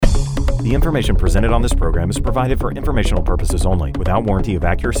The information presented on this program is provided for informational purposes only, without warranty of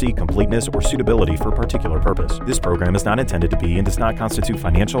accuracy, completeness, or suitability for a particular purpose. This program is not intended to be and does not constitute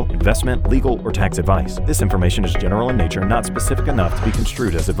financial, investment, legal, or tax advice. This information is general in nature and not specific enough to be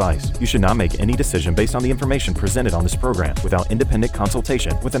construed as advice. You should not make any decision based on the information presented on this program without independent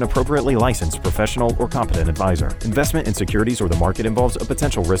consultation with an appropriately licensed professional or competent advisor. Investment in securities or the market involves a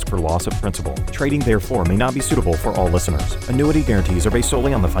potential risk for loss of principal. Trading, therefore, may not be suitable for all listeners. Annuity guarantees are based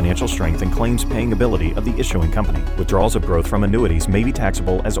solely on the financial strength and claims paying ability of the issuing company. Withdrawals of growth from annuities may be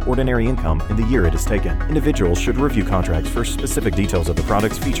taxable as ordinary income in the year it is taken. Individuals should review contracts for specific details of the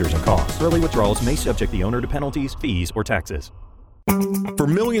product's features and costs. Early withdrawals may subject the owner to penalties, fees, or taxes. For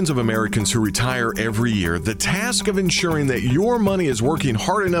millions of Americans who retire every year, the task of ensuring that your money is working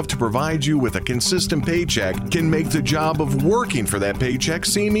hard enough to provide you with a consistent paycheck can make the job of working for that paycheck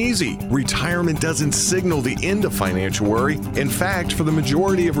seem easy. Retirement doesn't signal the end of financial worry. In fact, for the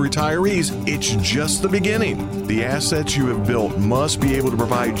majority of retirees, it's just the beginning. The assets you have built must be able to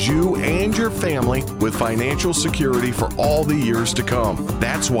provide you and your family with financial security for all the years to come.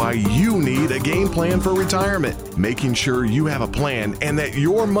 That's why you need a game plan for retirement, making sure you have a plan and that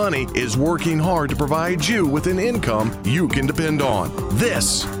your money is working hard to provide you with an income you can depend on.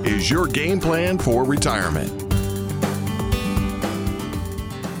 This is your game plan for retirement.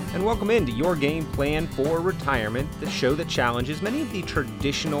 And welcome into Your Game Plan for Retirement, the show that challenges many of the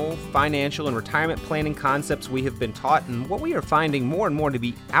traditional financial and retirement planning concepts we have been taught and what we are finding more and more to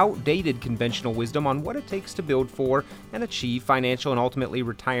be outdated conventional wisdom on what it takes to build for and achieve financial and ultimately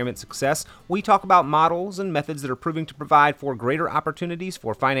retirement success. We talk about models and methods that are proving to provide for greater opportunities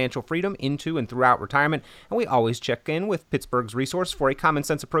for financial freedom into and throughout retirement, and we always check in with Pittsburgh's resource for a common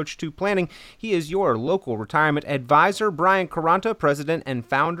sense approach to planning. He is your local retirement advisor, Brian Caranta, president and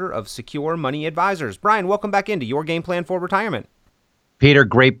founder of Secure Money Advisors. Brian, welcome back into Your Game Plan for Retirement. Peter,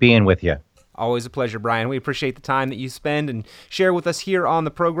 great being with you. Always a pleasure, Brian. We appreciate the time that you spend and share with us here on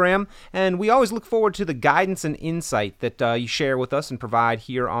the program. And we always look forward to the guidance and insight that you share with us and provide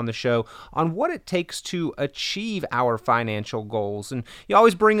here on the show on what it takes to achieve our financial goals. And you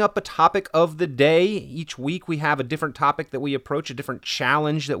always bring up a topic of the day. Each week we have a different topic that we approach, a different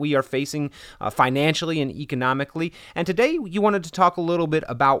challenge that we are facing financially and economically. And today you wanted to talk a little bit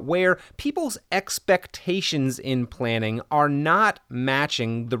about where people's expectations in planning are not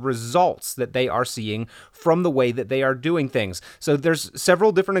matching the results that they are seeing from the way that they are doing things. So there's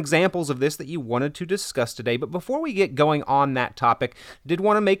several different examples of this that you wanted to discuss today. But before we get going on that topic, did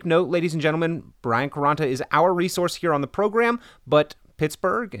want to make note, ladies and gentlemen, Brian Caranta is our resource here on the program, but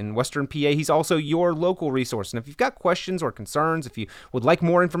Pittsburgh and Western PA, he's also your local resource. And if you've got questions or concerns, if you would like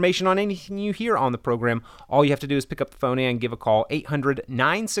more information on anything you hear on the program, all you have to do is pick up the phone and give a call,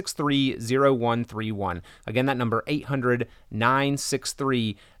 800-963-0131. Again, that number,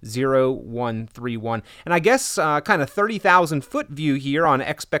 800-963-0131. And I guess kind of 30,000 foot view here on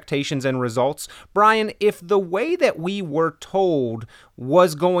expectations and results. Brian, if the way that we were told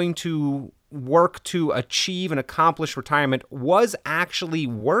was going to work to achieve and accomplish retirement was actually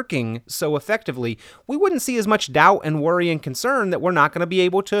working so effectively, we wouldn't see as much doubt and worry and concern that we're not going to be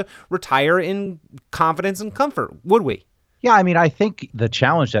able to retire in confidence and comfort, would we? Yeah, I mean, I think the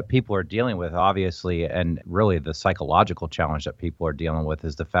challenge that people are dealing with, obviously, and really the psychological challenge that people are dealing with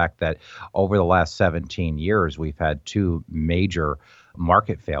is the fact that over the last 17 years, we've had two major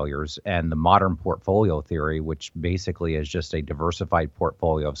market failures, and the modern portfolio theory, which basically is just a diversified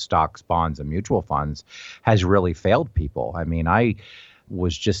portfolio of stocks, bonds, and mutual funds, has really failed people. I mean, I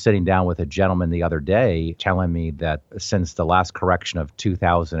was just sitting down with a gentleman the other day telling me that since the last correction of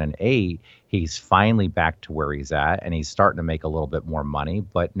 2008, he's finally back to where he's at and he's starting to make a little bit more money.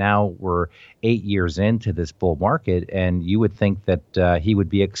 But now we're 8 years into this bull market, and you would think that he would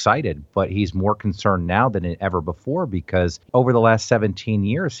be excited, but he's more concerned now than ever before because over the last 17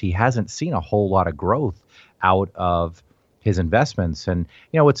 years, he hasn't seen a whole lot of growth out of his investments. And,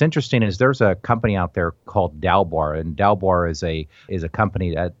 you know, what's interesting is there's a company out there called Dalbar, and Dalbar is a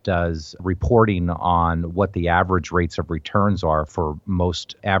company that does reporting on what the average rates of returns are for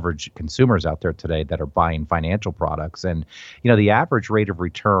most average consumers out there today that are buying financial products. And, you know, the average rate of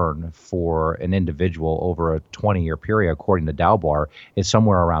return for an individual over a 20-year period, according to Dalbar, is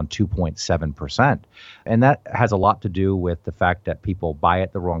somewhere around 2.7%. And that has a lot to do with the fact that people buy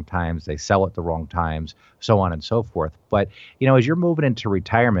at the wrong times, they sell at the wrong times, so on and so forth. But, you know, as you're moving into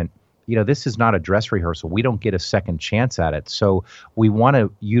retirement, you know, this is not a dress rehearsal. We don't get a second chance at it. So we want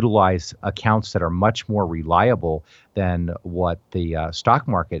to utilize accounts that are much more reliable than what the stock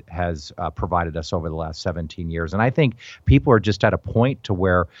market has provided us over the last 17 years. And I think people are just at a point to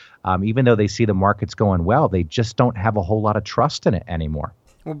where even though they see the markets going well, they just don't have a whole lot of trust in it anymore.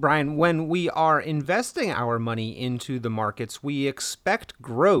 Well, Brian, when we are investing our money into the markets, we expect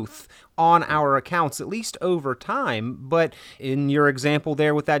growth on our accounts, at least over time. But in your example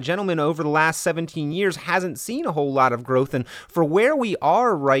there with that gentleman, over the last 17 years, hasn't seen a whole lot of growth. And for where we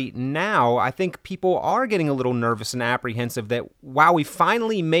are right now, I think people are getting a little nervous and apprehensive that while we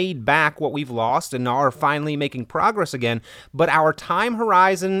finally made back what we've lost and are finally making progress again, but our time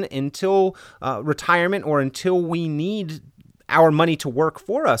horizon until retirement or until we need our money to work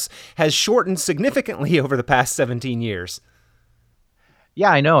for us has shortened significantly over the past 17 years.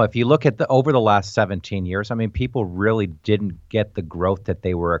 Yeah, I know. If you look at over the last 17 years, I mean, people really didn't get the growth that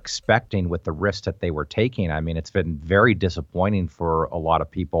they were expecting with the risk that they were taking. I mean, it's been very disappointing for a lot of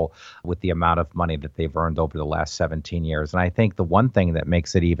people with the amount of money that they've earned over the last 17 years. And I think the one thing that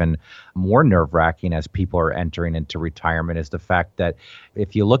makes it even more nerve-wracking as people are entering into retirement is the fact that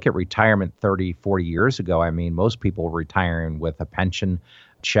if you look at retirement 30, 40 years ago, I mean, most people were retiring with a pension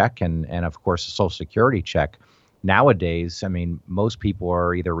check and of course, a Social Security check. Nowadays, I mean, most people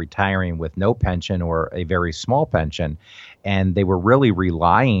are either retiring with no pension or a very small pension, and they were really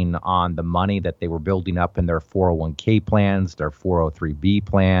relying on the money that they were building up in their 401k plans, their 403b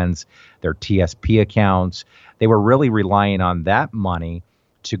plans, their TSP accounts. They were really relying on that money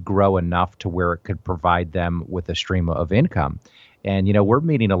to grow enough to where it could provide them with a stream of income. And, we're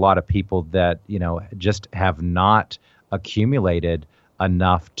meeting a lot of people that, just have not accumulated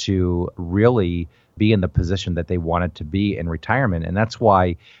enough to really be in the position that they wanted to be in retirement. And that's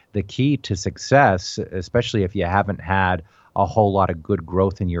why the key to success, especially if you haven't had a whole lot of good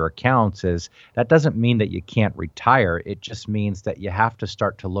growth in your accounts, is that doesn't mean that you can't retire. It just means that you have to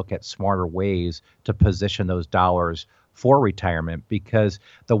start to look at smarter ways to position those dollars for retirement, because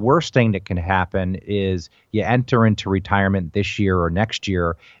the worst thing that can happen is you enter into retirement this year or next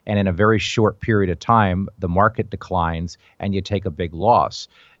year, and in a very short period of time, the market declines and you take a big loss.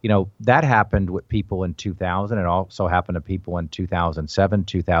 That happened with people in 2000. It also happened to people in 2007,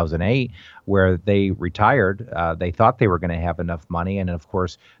 2008, where they retired. They thought they were going to have enough money. And of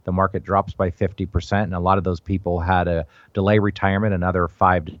course, the market drops by 50%. And a lot of those people had to delay retirement another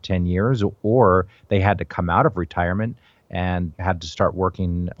 5 to 10 years, or they had to come out of retirement and had to start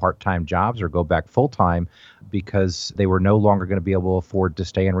working part-time jobs or go back full-time because they were no longer going to be able to afford to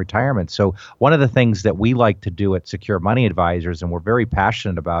stay in retirement. So one of the things that we like to do at Secure Money Advisors, and we're very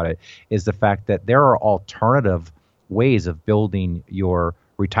passionate about it, is the fact that there are alternative ways of building your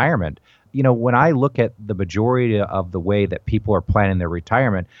retirement. When I look at the majority of the way that people are planning their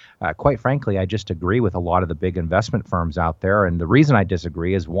retirement, quite frankly, I just agree with a lot of the big investment firms out there. And the reason I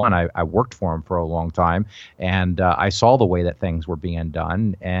disagree is, one, I worked for them for a long time, and I saw the way that things were being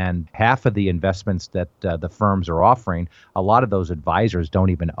done. And half of the investments that the firms are offering, a lot of those advisors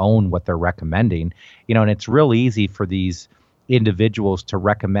don't even own what they're recommending. And it's real easy for these individuals to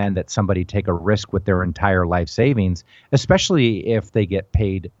recommend that somebody take a risk with their entire life savings, especially if they get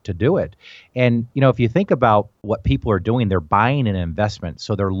paid to do it. And, if you think about what people are doing, they're buying an investment.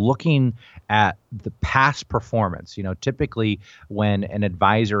 So they're looking at the past performance. Typically when an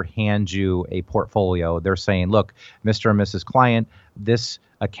advisor hands you a portfolio, they're saying, look, Mr. and Mrs. Client, this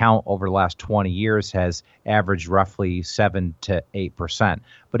account over the last 20 years has averaged roughly 7 to 8%.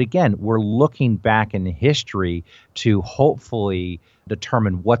 But again, we're looking back in history to hopefully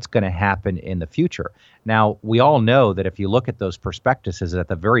determine what's going to happen in the future. Now, we all know that if you look at those prospectuses, at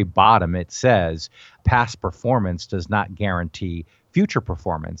the very bottom, it says past performance does not guarantee future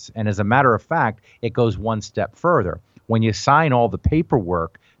performance. And as a matter of fact, it goes one step further. When you sign all the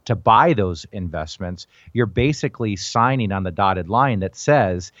paperwork to buy those investments, you're basically signing on the dotted line that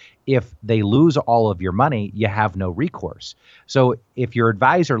says if they lose all of your money, you have no recourse. So if your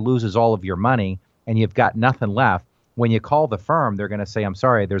advisor loses all of your money and you've got nothing left, when you call the firm, they're going to say, I'm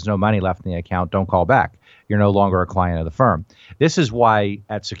sorry, there's no money left in the account. Don't call back. You're no longer a client of the firm. This is why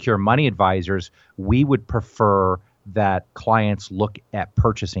at Secure Money Advisors, we would prefer that clients look at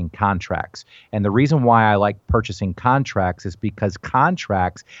purchasing contracts. And the reason why I like purchasing contracts is because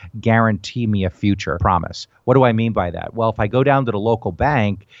contracts guarantee me a future promise. What do I mean by that? Well, if I go down to the local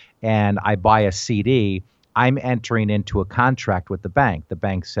bank and I buy a CD, I'm entering into a contract with the bank. The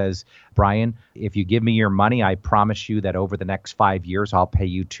bank says, Brian, if you give me your money, I promise you that over the next 5 years, I'll pay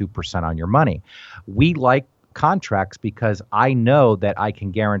you 2% on your money. We like contracts because I know that I can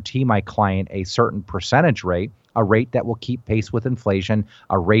guarantee my client a certain percentage rate, a rate that will keep pace with inflation,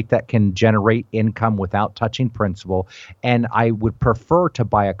 a rate that can generate income without touching principal. And I would prefer to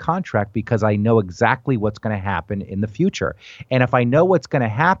buy a contract because I know exactly what's going to happen in the future. And if I know what's going to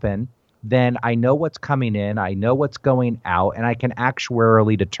happen, then I know what's coming in, I know what's going out, and I can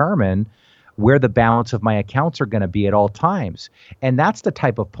actuarially determine where the balance of my accounts are going to be at all times. And that's the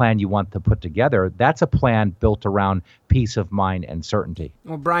type of plan you want to put together. That's a plan built around peace of mind and certainty.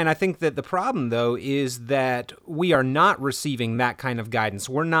 Well, Brian, I think that the problem, though, is that we are not receiving that kind of guidance.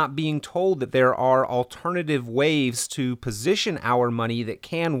 We're not being told that there are alternative ways to position our money that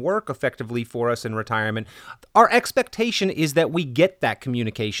can work effectively for us in retirement. Our expectation is that we get that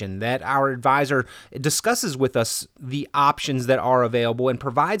communication, that our advisor discusses with us the options that are available and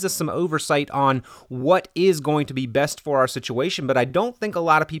provides us some oversight on what is going to be best for our situation. But I don't think a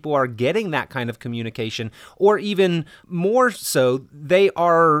lot of people are getting that kind of communication, or even more so, they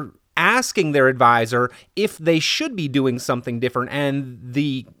are asking their advisor if they should be doing something different. And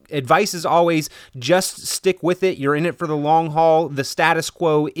the advice is always just stick with it. You're in it for the long haul. The status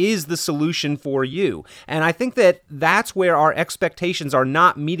quo is the solution for you. And I think that that's where our expectations are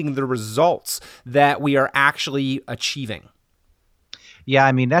not meeting the results that we are actually achieving. Yeah,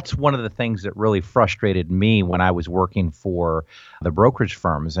 I mean, that's one of the things that really frustrated me when I was working for the brokerage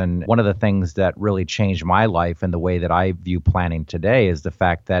firms. And one of the things that really changed my life and the way that I view planning today is the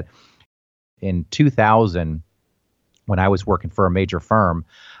fact that in 2000, when I was working for a major firm,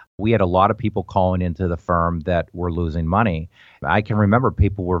 we had a lot of people calling into the firm that were losing money. I can remember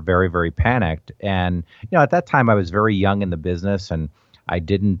people were very, very panicked. And, at that time I was very young in the business, and I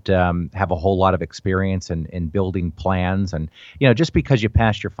didn't have a whole lot of experience in building plans. And, just because you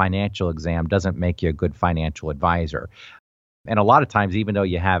passed your financial exam doesn't make you a good financial advisor. And a lot of times, even though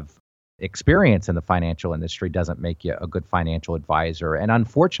you have experience in the financial industry, doesn't make you a good financial advisor. And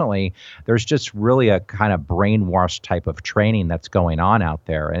unfortunately, there's just really a kind of brainwash type of training that's going on out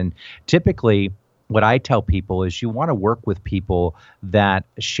there. And typically, what I tell people is you want to work with people that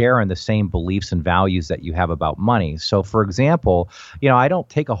share in the same beliefs and values that you have about money. So for example, I don't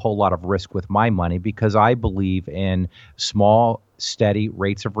take a whole lot of risk with my money because I believe in small, steady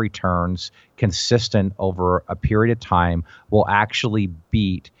rates of returns consistent over a period of time will actually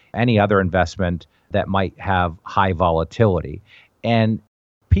beat any other investment that might have high volatility. And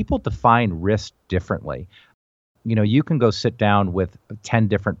people define risk differently. You can go sit down with 10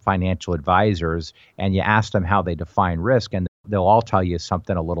 different financial advisors and you ask them how they define risk, and they'll all tell you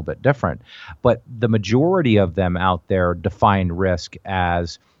something a little bit different. But the majority of them out there define risk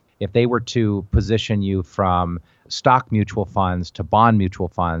as, if they were to position you from stock mutual funds to bond mutual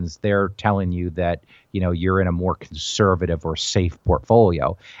funds, they're telling you that, you're in a more conservative or safe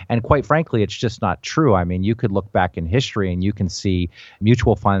portfolio. And quite frankly, it's just not true. I mean, you could look back in history and you can see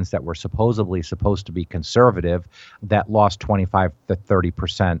mutual funds that were supposed to be conservative that lost 25 to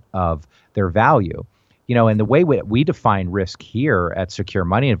 30% of their value. And the way we define risk here at Secure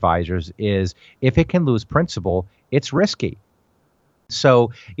Money Advisors is, if it can lose principal, it's risky.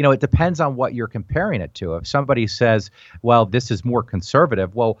 So, it depends on what you're comparing it to. If somebody says, well, this is more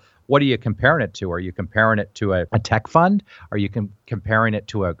conservative, well, what are you comparing it to? Are you comparing it to a tech fund? Are you comparing it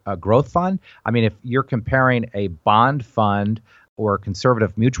to a growth fund? I mean, if you're comparing a bond fund or a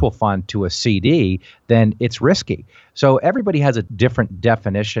conservative mutual fund to a CD, then it's risky. So everybody has a different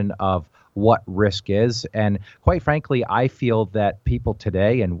definition of what risk is. And quite frankly, I feel that people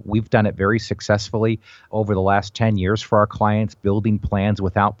today, and we've done it very successfully over the last 10 years for our clients, building plans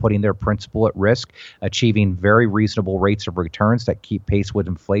without putting their principal at risk, achieving very reasonable rates of returns that keep pace with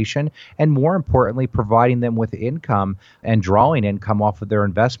inflation, and more importantly, providing them with income and drawing income off of their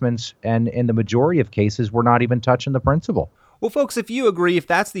investments. And in the majority of cases, we're not even touching the principal. Well, folks, if you agree, if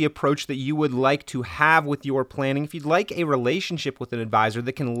that's the approach that you would like to have with your planning, if you'd like a relationship with an advisor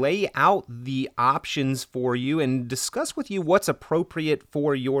that can lay out the options for you and discuss with you what's appropriate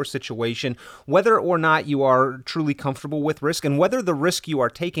for your situation, whether or not you are truly comfortable with risk, and whether the risk you are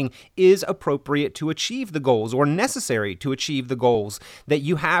taking is appropriate to achieve the goals or necessary to achieve the goals that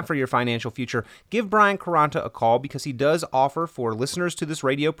you have for your financial future, give Brian Quaranta a call, because he does offer, for listeners to this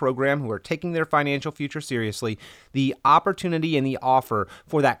radio program who are taking their financial future seriously, the opportunity and the offer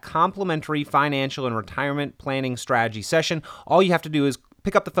for that complimentary financial and retirement planning strategy session. All you have to do is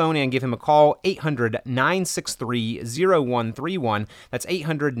pick up the phone and give him a call, 800-963-0131. That's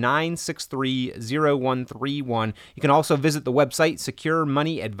 800-963-0131. You can also visit the website,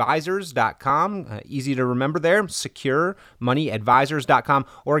 securemoneyadvisors.com. Easy to remember there, securemoneyadvisors.com.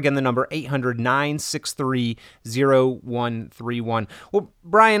 Or again, the number 800-963-0131. Well,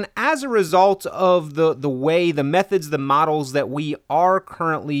 Brian, as a result of the way, the methods, the models that we are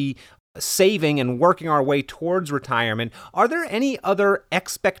currently saving and working our way towards retirement, are there any other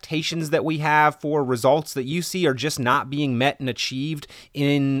expectations that we have for results that you see are just not being met and achieved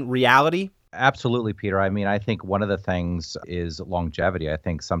in reality? Absolutely, Peter. I mean, I think one of the things is longevity. I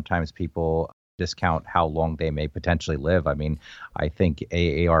think sometimes people discount how long they may potentially live. I mean, I think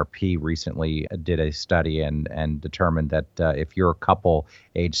AARP recently did a study and determined that if you're a couple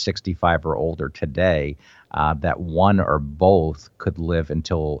age 65 or older today, that one or both could live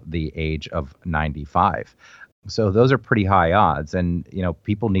until the age of 95. So those are pretty high odds. And,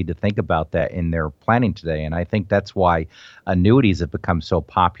 people need to think about that in their planning today. And I think that's why annuities have become so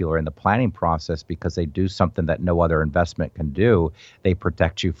popular in the planning process, because they do something that no other investment can do. They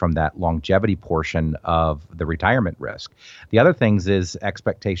protect you from that longevity portion of the retirement risk. The other things is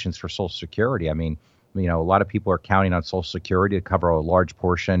expectations for Social Security. I mean, a lot of people are counting on Social Security to cover a large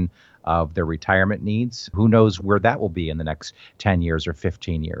portion of their retirement needs. Who knows where that will be in the next 10 years or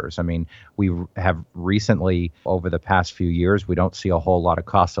 15 years? I mean, we have recently, over the past few years, we don't see a whole lot of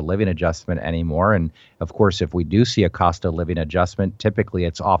cost of living adjustment anymore. And of course, if we do see a cost of living adjustment, typically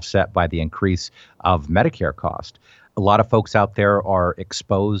it's offset by the increase of Medicare cost. A lot of folks out there are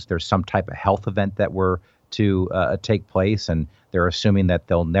exposed. There's some type of health event that were to take place, and they're assuming that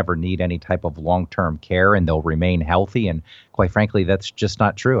they'll never need any type of long-term care and they'll remain healthy. And quite frankly, that's just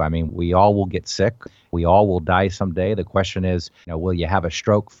not true. I mean, we all will get sick. We all will die someday. The question is, will you have a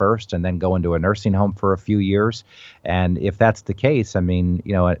stroke first and then go into a nursing home for a few years? And if that's the case, I mean,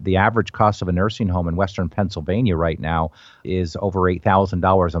 the average cost of a nursing home in Western Pennsylvania right now is over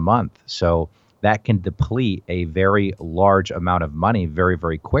 $8,000 a month. So that can deplete a very large amount of money very,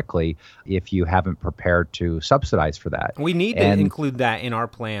 very quickly if you haven't prepared to subsidize for that. We need to include that in our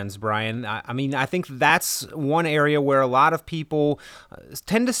plans, Brian. I mean, I think that's one area where a lot of people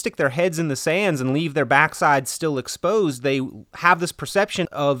tend to stick their heads in the sands and leave their backside still exposed. They have this perception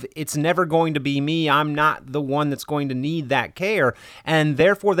of it's never going to be me. I'm not the one that's going to need that care. And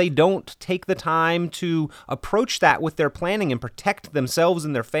therefore, they don't take the time to approach that with their planning and protect themselves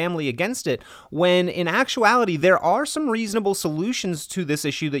and their family against it, when in actuality, there are some reasonable solutions to this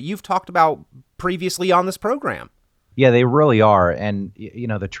issue that you've talked about previously on this program. Yeah, they really are. And,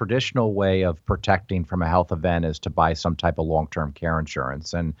 the traditional way of protecting from a health event is to buy some type of long-term care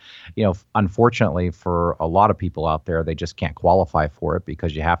insurance. And, unfortunately, for a lot of people out there, they just can't qualify for it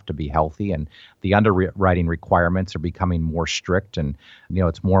because you have to be healthy. And the underwriting requirements are becoming more strict. And,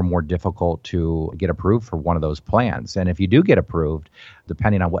 it's more and more difficult to get approved for one of those plans. And if you do get approved,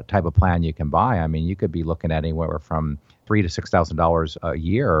 depending on what type of plan you can buy, I mean, you could be looking at anywhere from $3,000 to $6,000 a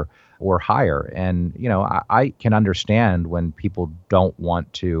year or higher. And, I can understand when people don't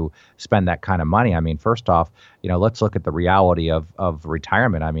want to spend that kind of money. I mean, first off, let's look at the reality of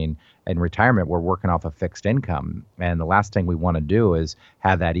retirement. I mean, in retirement, we're working off a fixed income. And the last thing we want to do is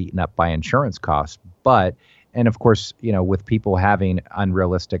have that eaten up by insurance costs. And of course, with people having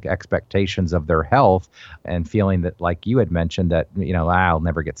unrealistic expectations of their health and feeling that, like you had mentioned, that, I'll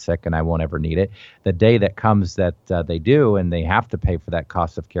never get sick and I won't ever need it. The day that comes that they do and they have to pay for that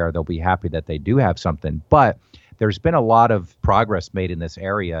cost of care, they'll be happy that they do have something. But there's been a lot of progress made in this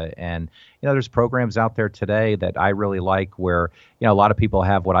area. And, there's programs out there today that I really like where, a lot of people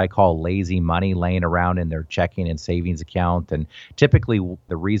have what I call lazy money laying around in their checking and savings account. And typically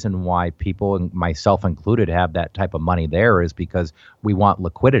the reason why people, and myself included, have that type of money there is because we want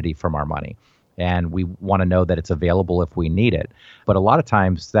liquidity from our money. And we want to know that it's available if we need it. But a lot of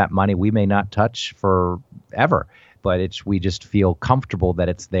times that money we may not touch forever. But we just feel comfortable that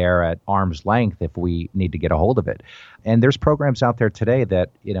it's there at arm's length if we need to get a hold of it. And there's programs out there today that,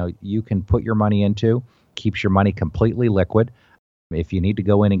 you can put your money into, keeps your money completely liquid. If you need to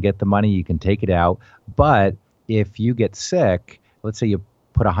go in and get the money, you can take it out. But if you get sick, let's say you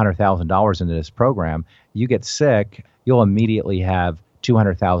put $100,000 into this program, you get sick, you'll immediately have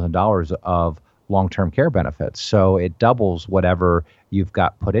 $200,000 of long-term care benefits. So it doubles whatever you've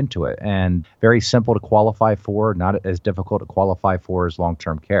got put into it. And very simple to qualify for, not as difficult to qualify for as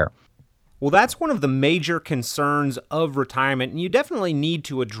long-term care. Well, that's one of the major concerns of retirement, and you definitely need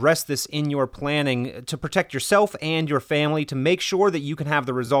to address this in your planning to protect yourself and your family, to make sure that you can have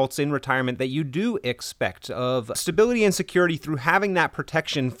the results in retirement that you do expect of stability and security through having that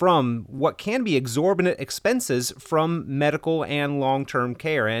protection from what can be exorbitant expenses from medical and long-term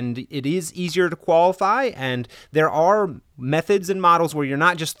care. And it is easier to qualify, and there are methods and models where you're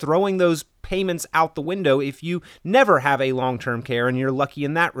not just throwing those payments out the window if you never have a long-term care and you're lucky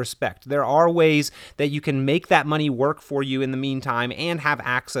in that respect. There are ways that you can make that money work for you in the meantime and have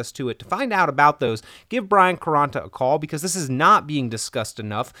access to it. To find out about those, give Brian Quaranta a call, because this is not being discussed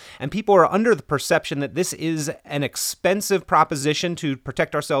enough, and people are under the perception that this is an expensive proposition to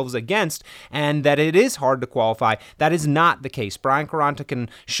protect ourselves against and that it is hard to qualify. That is not the case. Brian Quaranta can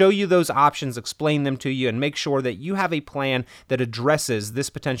show you those options, explain them to you, and make sure that you have a plan plan that addresses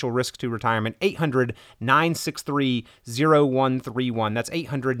this potential risk to retirement. 800-963-0131. That's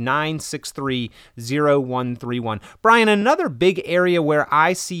 800-963-0131. Brian, another big area where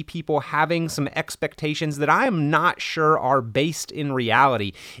I see people having some expectations that I am not sure are based in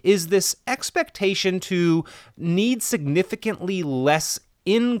reality is this expectation to need significantly less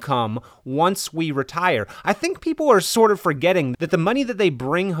income once we retire. I think people are sort of forgetting that the money that they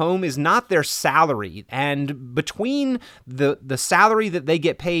bring home is not their salary, and between the salary that they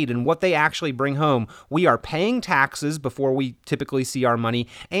get paid and what they actually bring home, we are paying taxes before we typically see our money,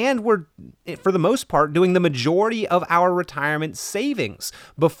 and we're, for the most part, doing the majority of our retirement savings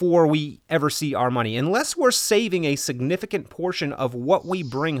before we ever see our money. Unless we're saving a significant portion of what we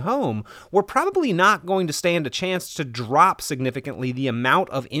bring home, we're probably not going to stand a chance to drop significantly the amount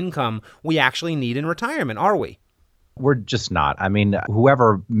of income we actually need in retirement, are we? We're just not. I mean,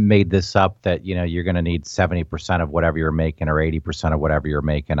 whoever made this up that, you're going to need 70% of whatever you're making or 80% of whatever you're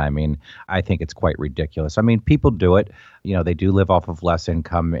making, I mean, I think it's quite ridiculous. I mean, people do it. They do live off of less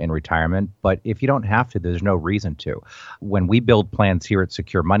income in retirement, but if you don't have to, there's no reason to. When we build plans here at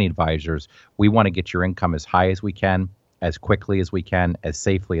Secure Money Advisors, we want to get your income as high as we can, as quickly as we can, as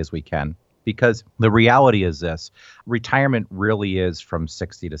safely as we can. Because the reality is this, retirement really is from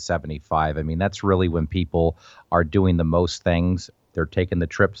 60 to 75. I mean, that's really when people are doing the most things. They're taking the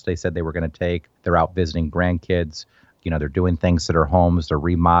trips they said they were going to take. They're out visiting grandkids. They're doing things at their homes. They're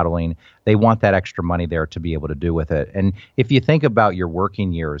remodeling. They want that extra money there to be able to do with it. And if you think about your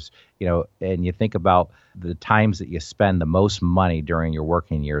working years, and you think about the times that you spend the most money during your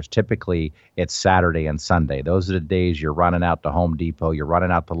working years, typically it's Saturday and Sunday. Those are the days you're running out to Home Depot, you're running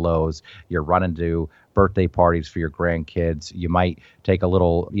out to Lowe's, you're running to birthday parties for your grandkids. You might take a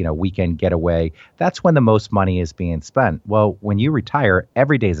little, weekend getaway. That's when the most money is being spent. Well, when you retire,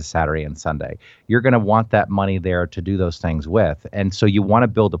 every day is a Saturday and Sunday. You're going to want that money there to do those things with. And so you want to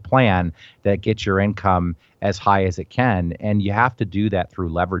build a plan that gets your income as high as it can. And you have to do that through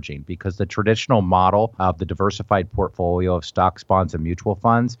leveraging, because the traditional model of the diversified portfolio of stocks, bonds, and mutual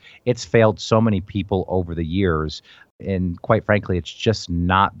funds, it's failed so many people over the years. And quite frankly, it's just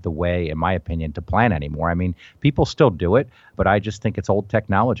not the way, in my opinion, to plan anymore. I mean, people still do it, but I just think it's old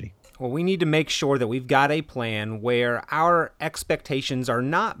technology. Well, we need to make sure that we've got a plan where our expectations are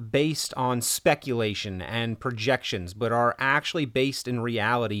not based on speculation and projections, but are actually based in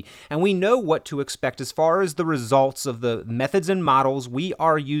reality. And we know what to expect as far as the results of the methods and models we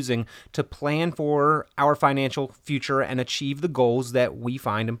are using to plan for our financial future and achieve the goals that we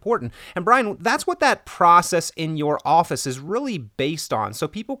find important. And Brian, that's what that process in your office is really based on, so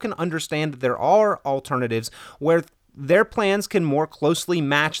people can understand that there are alternatives where their plans can more closely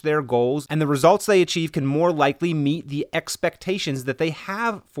match their goals, and the results they achieve can more likely meet the expectations that they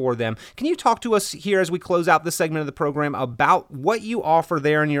have for them. Can you talk to us here as we close out this segment of the program about what you offer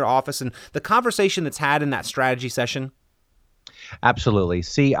there in your office and the conversation that's had in that strategy session? Absolutely.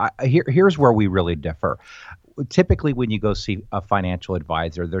 See, here's where we really differ. Typically, when you go see a financial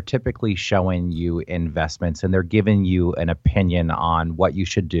advisor, they're typically showing you investments and they're giving you an opinion on what you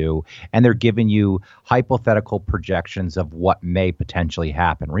should do. And they're giving you hypothetical projections of what may potentially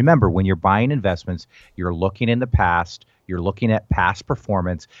happen. Remember, when you're buying investments, you're looking in the past. You're looking at past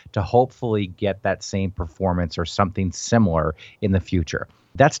performance to hopefully get that same performance or something similar in the future.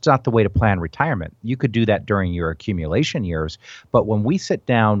 That's not the way to plan retirement. You could do that during your accumulation years, but when we sit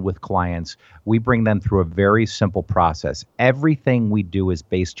down with clients, we bring them through a very simple process. Everything we do is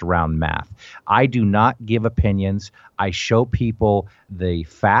based around math. I do not give opinions. I show people the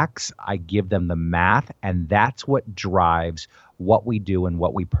facts. I give them the math, and that's what drives what we do and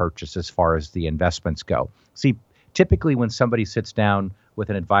what we purchase as far as the investments go. See, typically when somebody sits down with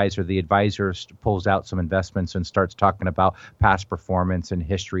an advisor, the advisor pulls out some investments and starts talking about past performance and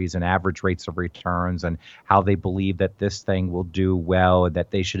histories and average rates of returns and how they believe that this thing will do well and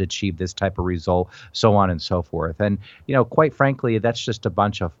that they should achieve this type of result, so on and so forth. And, quite frankly, that's just a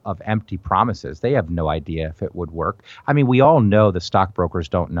bunch of empty promises. They have no idea if it would work. I mean, we all know the stockbrokers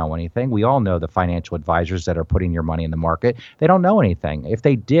don't know anything. We all know the financial advisors that are putting your money in the market. They don't know anything. If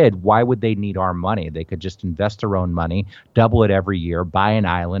they did, why would they need our money? They could just invest their own money, double it every year, buy an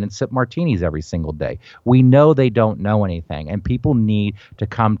island, and sip martinis every single day. We know they don't know anything, and people need to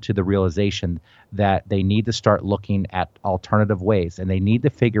come to the realization that they need to start looking at alternative ways, and they need to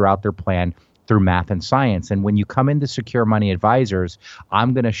figure out their plan through math and science. And when you come into Secure Money Advisors,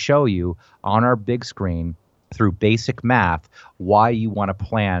 I'm going to show you on our big screen through basic math why you want to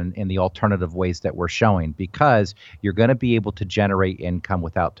plan in the alternative ways that we're showing, because you're going to be able to generate income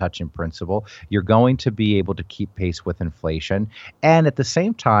without touching principal. You're going to be able to keep pace with inflation. And at the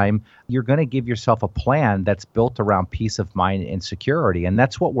same time, you're going to give yourself a plan that's built around peace of mind and security. And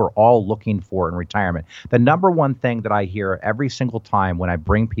that's what we're all looking for in retirement. The number one thing that I hear every single time when I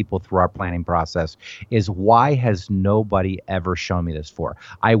bring people through our planning process is, why has nobody ever shown me this for?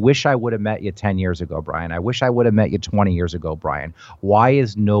 I wish I would have met you 10 years ago, Brian. I wish I would have met you 20 years ago, Brian. Why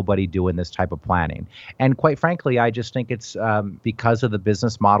is nobody doing this type of planning? And quite frankly, I just think it's because of the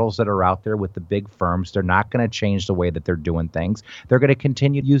business models that are out there with the big firms. They're not going to change the way that they're doing things. They're going to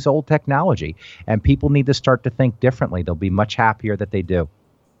continue to use old technology. And people need to start to think differently. They'll be much happier that they do.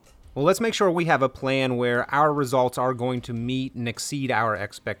 Well, let's make sure we have a plan where our results are going to meet and exceed our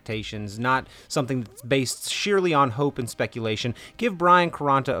expectations, not something that's based sheerly on hope and speculation. Give Brian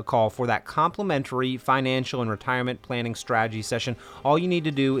Caranta a call for that complimentary financial and retirement planning strategy session. All you need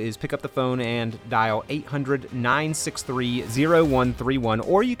to do is pick up the phone and dial 800-963-0131,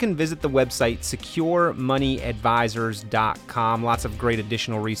 or you can visit the website securemoneyadvisors.com. Lots of great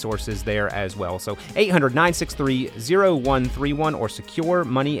additional resources there as well. So 800-963-0131 or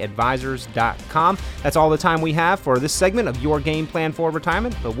securemoneyadvisors.com. That's all the time we have for this segment of Your Game Plan for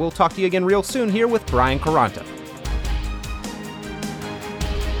Retirement, but we'll talk to you again real soon here with Brian Caranta.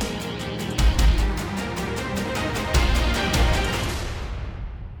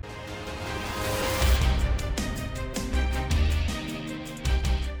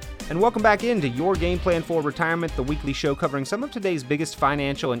 And welcome back into Your Game Plan for Retirement, the weekly show covering some of today's biggest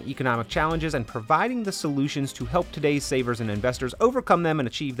financial and economic challenges and providing the solutions to help today's savers and investors overcome them and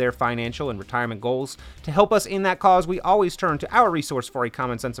achieve their financial and retirement goals. To help us in that cause, we always turn to our resource for a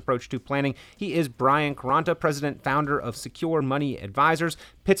common sense approach to planning. He is Brian Caranta, president, founder of Secure Money Advisors,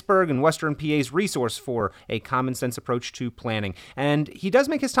 Pittsburgh and Western PA's resource for a common sense approach to planning. And he does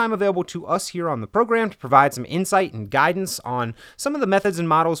make his time available to us here on the program to provide some insight and guidance on some of the methods and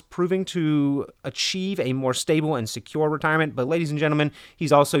models proving to achieve a more stable and secure retirement. But ladies and gentlemen,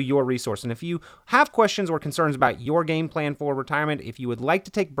 he's also your resource. And if you have questions or concerns about your game plan for retirement, if you would like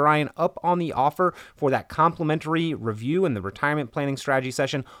to take Brian up on the offer for that complimentary review and the retirement planning strategy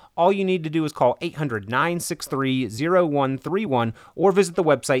session, all you need to do is call 800-963-0131 or visit the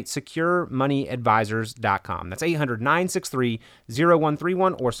website securemoneyadvisors.com. That's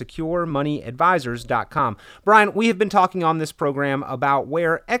 800-963-0131 or securemoneyadvisors.com. Brian, we have been talking on this program about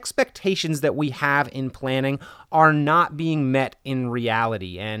where expectations that we have in planning are not being met in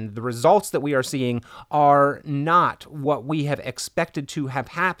reality, and the results that we are seeing are not what we have expected to have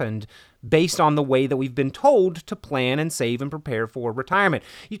happened based on the way that we've been told to plan and save and prepare for retirement.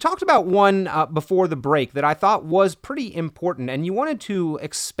 You talked about one before the break that I thought was pretty important, and you wanted to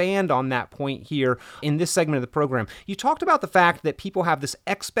expand on that point here in this segment of the program. You talked about the fact that people have this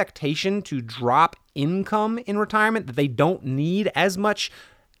expectation to drop income in retirement, that they don't need as much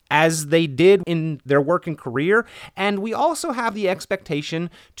as they did in their working career. And we also have the expectation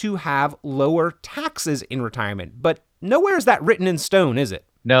to have lower taxes in retirement. But nowhere is that written in stone, is it?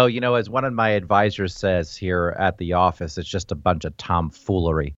 No, as one of my advisors says here at the office, it's just a bunch of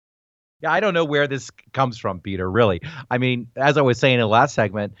tomfoolery. Yeah, I don't know where this comes from, Peter, really. I mean, as I was saying in the last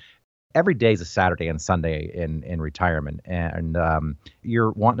segment, every day is a Saturday and Sunday in retirement. And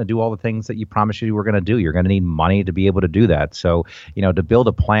you're wanting to do all the things that you promised you were going to do. You're going to need money to be able to do that. So, to build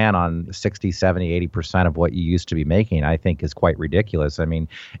a plan on 60, 70, 80% of what you used to be making, I think is quite ridiculous. I mean,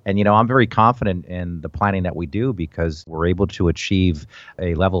 and, I'm very confident in the planning that we do because we're able to achieve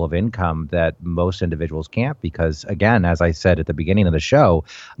a level of income that most individuals can't because, again, as I said at the beginning of the show,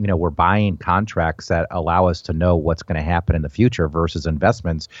 we're buying contracts that allow us to know what's going to happen in the future versus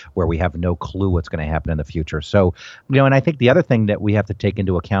investments where we have no clue what's going to happen in the future. So, and I think the other thing that we have to take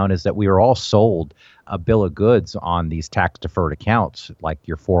into account is that we are all sold a bill of goods on these tax deferred accounts, like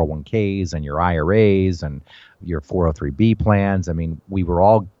your 401ks and your IRAs and your 403b plans. I mean, we were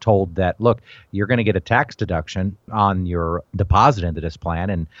all told that, look, you're going to get a tax deduction on your deposit into this plan.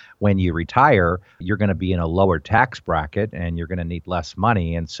 And when you retire, you're going to be in a lower tax bracket and you're going to need less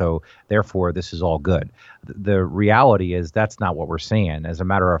money. And so therefore, this is all good. The reality is that's not what we're seeing. As a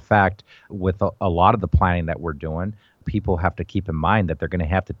matter of fact, with a lot of the planning that we're doing, people have to keep in mind that they're going to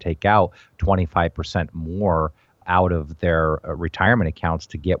have to take out 25% more out of their retirement accounts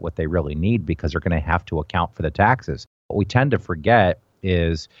to get what they really need because they're going to have to account for the taxes. What we tend to forget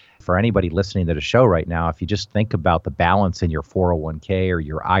is for anybody listening to the show right now, if you just think about the balance in your 401k or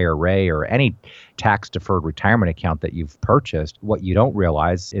your IRA or any tax deferred retirement account that you've purchased, what you don't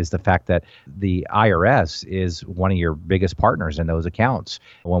realize is the fact that the IRS is one of your biggest partners in those accounts.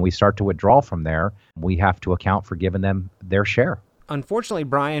 When we start to withdraw from there, we have to account for giving them their share. Unfortunately,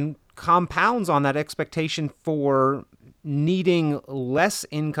 Brian, compounds on that expectation for needing less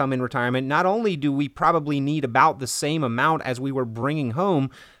income in retirement. Not only do we probably need about the same amount as we were bringing home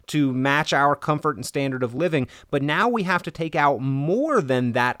to match our comfort and standard of living, but now we have to take out more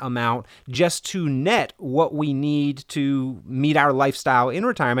than that amount just to net what we need to meet our lifestyle in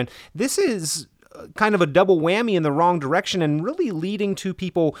retirement. This is kind of a double whammy in the wrong direction and really leading to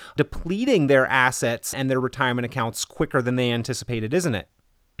people depleting their assets and their retirement accounts quicker than they anticipated, isn't it?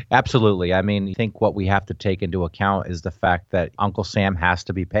 Absolutely. I mean, I think what we have to take into account is the fact that Uncle Sam has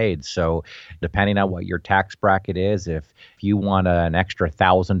to be paid. So depending on what your tax bracket is, if you want an extra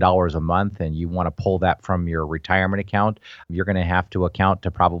 $1,000 a month and you want to pull that from your retirement account, you're going to have to account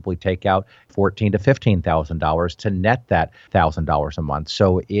to probably take out $14,000 to $15,000 to net that $1,000 a month.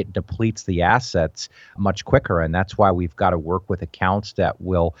 So it depletes the assets much quicker. And that's why we've got to work with accounts that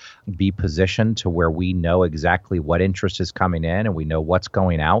will be positioned to where we know exactly what interest is coming in and we know what's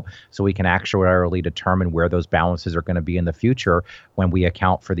going out, so we can actuarially determine where those balances are going to be in the future when we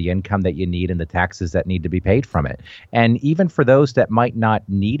account for the income that you need and the taxes that need to be paid from it. And even for those that might not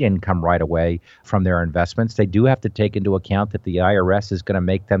need income right away from their investments, they do have to take into account that the IRS is going to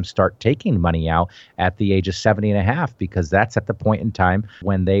make them start taking money out at the age of 70 and a half, because that's at the point in time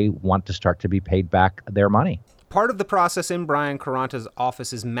when they want to start to be paid back their money. Part of the process in Brian Quaranta's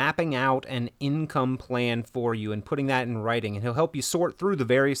office is mapping out an income plan for you and putting that in writing. And he'll help you sort through the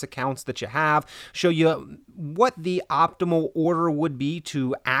various accounts that you have, show you what the optimal order would be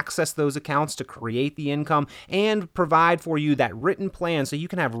to access those accounts to create the income, and provide for you that written plan so you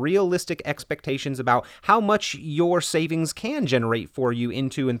can have realistic expectations about how much your savings can generate for you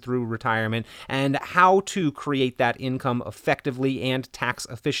into and through retirement and how to create that income effectively and tax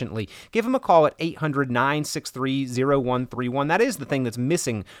efficiently. Give him a call at 800-963-0131. That is the thing that's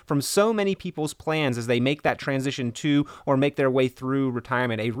missing from so many people's plans as they make that transition to or make their way through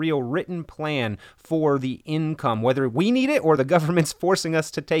retirement. A real written plan for the income, whether we need it or the government's forcing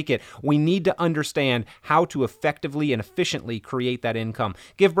us to take it. We need to understand how to effectively and efficiently create that income.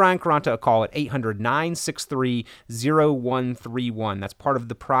 Give Brian Quaranta a call at 800-963-0131. That's part of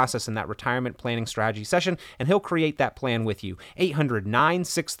the process in that retirement planning strategy session, and he'll create that plan with you.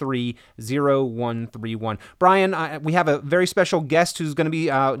 800-963-0131. Brian, we have a very special guest who's going to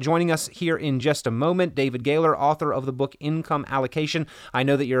be joining us here in just a moment. David Gaylor, author of the book Income Allocation. I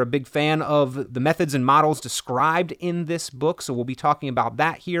know that you're a big fan of the methods and models described in this book, so we'll be talking about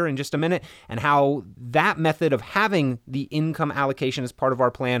that here in just a minute and how that method of having the income allocation as part of our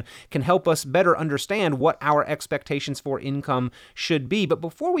plan can help us better understand what our expectations for income should be. But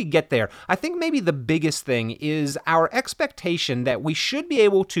before we get there, I think maybe the biggest thing is our expectation that we should be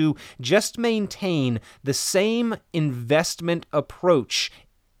able to just maintain the same investment approach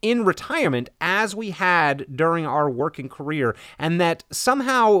in retirement as we had during our working career, and that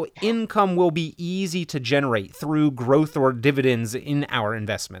somehow income will be easy to generate through growth or dividends in our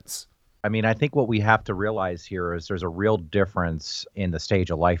investments. I mean, I think what we have to realize here is there's a real difference in the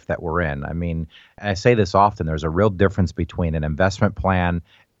stage of life that we're in. I mean, I say this often, there's a real difference between an investment plan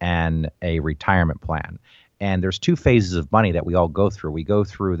and a retirement plan. And there's two phases of money that we all go through. We go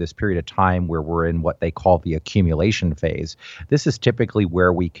through this period of time where we're in what they call the accumulation phase. This is typically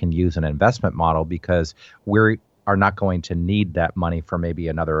where we can use an investment model because we are not going to need that money for maybe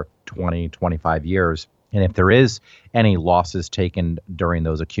another 20, 25 years. And if there is any losses taken during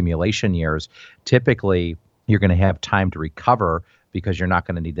those accumulation years, typically you're going to have time to recover because you're not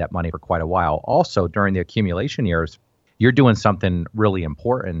going to need that money for quite a while. Also, during the accumulation years, you're doing something really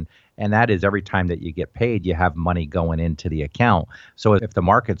important, and that is every time that you get paid, you have money going into the account. So if the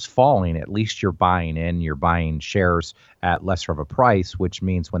market's falling, at least you're buying shares at lesser of a price, which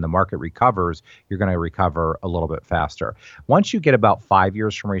means when the market recovers, you're going to recover a little bit faster. Once you get about 5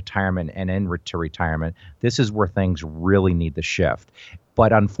 years from retirement and into retirement, this is where things really need to shift.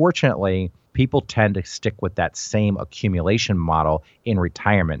 But unfortunately, people tend to stick with that same accumulation model in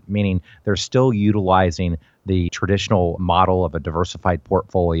retirement, meaning they're still utilizing the traditional model of a diversified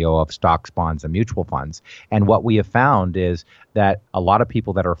portfolio of stocks, bonds, and mutual funds. And what we have found is that a lot of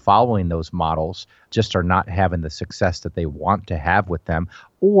people that are following those models just are not having the success that they want to have with them,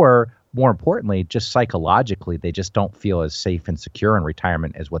 or more importantly, just psychologically, they just don't feel as safe and secure in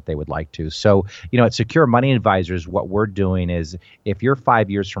retirement as what they would like to. So, at Secure Money Advisors, what we're doing is if you're 5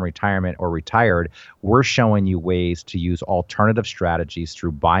 years from retirement or retired, we're showing you ways to use alternative strategies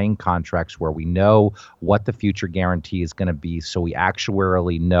through buying contracts where we know what the future guarantee is going to be. So we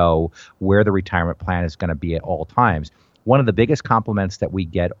actuarially know where the retirement plan is going to be at all times. One of the biggest compliments that we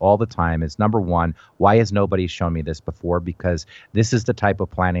get all the time is, number one, why has nobody shown me this before? Because this is the type of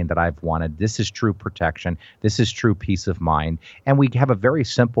planning that I've wanted. This is true protection. This is true peace of mind. And we have a very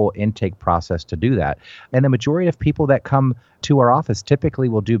simple intake process to do that. And the majority of people that come to our office typically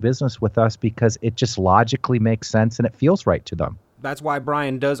will do business with us because it just logically makes sense and it feels right to them. That's why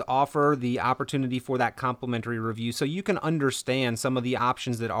Brian does offer the opportunity for that complimentary review, so you can understand some of the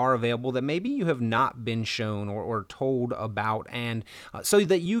options that are available that maybe you have not been shown or told about, and so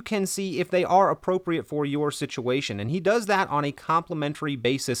that you can see if they are appropriate for your situation. And he does that on a complimentary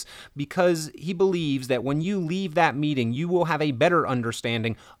basis because he believes that when you leave that meeting, you will have a better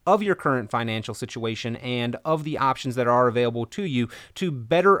understanding of your current financial situation and of the options that are available to you to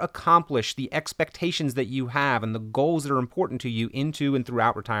better accomplish the expectations that you have and the goals that are important to you into and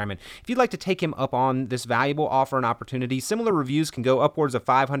throughout retirement. If you'd like to take him up on this valuable offer and opportunity, similar reviews can go upwards of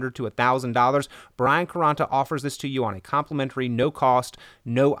 $500 to $1,000. Brian Caranta offers this to you on a complimentary, no cost,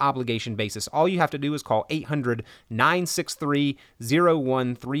 no obligation basis. All you have to do is call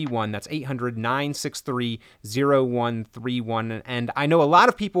 800-963-0131. That's 800-963-0131. And I know a lot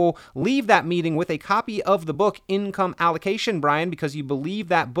of people leave that meeting with a copy of the book Income Allocation, Brian, because you believe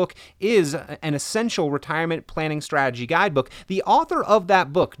that book is an essential retirement planning strategy guidebook. The author of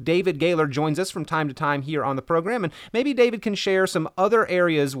that book, David Gaylor, joins us from time to time here on the program, and maybe David can share some other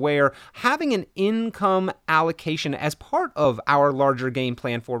areas where having an income allocation as part of our larger game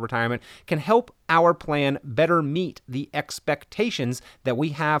plan for retirement can help our plan better meet the expectations that we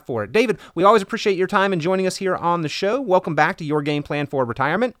have for it. David, we always appreciate your time and joining us here on the show. Welcome back to Your Game Plan for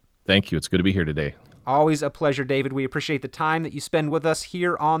Retirement. Thank you. It's good to be here today. Always a pleasure, David. We appreciate the time that you spend with us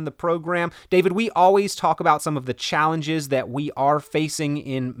here on the program. David, we always talk about some of the challenges that we are facing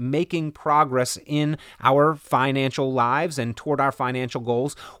in making progress in our financial lives and toward our financial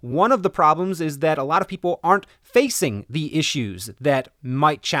goals. One of the problems is that a lot of people aren't facing the issues that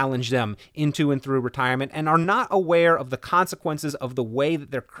might challenge them into and through retirement and are not aware of the consequences of the way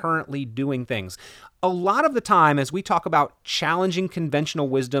that they're currently doing things. A lot of the time, as we talk about challenging conventional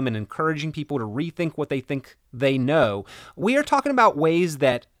wisdom and encouraging people to rethink what they think they know, we are talking about ways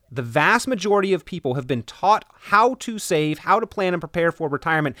that the vast majority of people have been taught how to save, how to plan and prepare for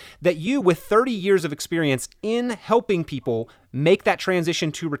retirement, that you, with 30 years of experience in helping people make that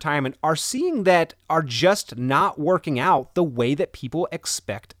transition to retirement, are seeing that are just not working out the way that people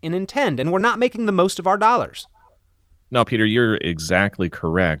expect and intend, and we're not making the most of our dollars. No, Peter, you're exactly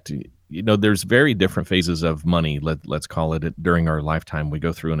correct. There's very different phases of money, let's call it, during our lifetime. We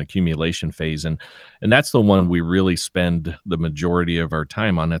go through an accumulation phase, and that's the one we really spend the majority of our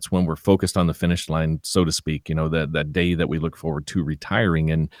time on. That's when we're focused on the finish line, so to speak, that day that we look forward to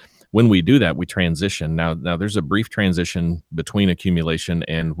retiring. And when we do that, we transition. Now there's a brief transition between accumulation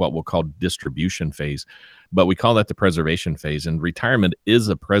and what we'll call distribution phase, but we call that the preservation phase. And retirement is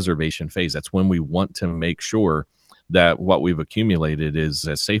a preservation phase. That's when we want to make sure that what we've accumulated is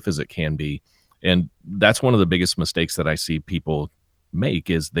as safe as it can be. And that's one of the biggest mistakes that I see people make,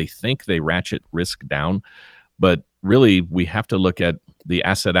 is they think they ratchet risk down, but really we have to look at the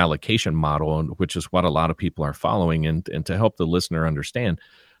asset allocation model, which is what a lot of people are following. And to help the listener understand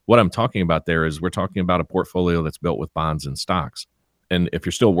what I'm talking about there, is we're talking about a portfolio that's built with bonds and stocks. And if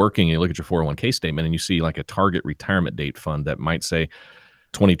you're still working and you look at your 401k statement and you see like a target retirement date fund that might say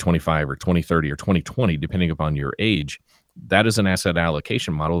 2025 or 2030 or 2020, depending upon your age, that is an asset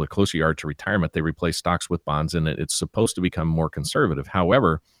allocation model. The closer you are to retirement, they replace stocks with bonds, and it's supposed to become more conservative.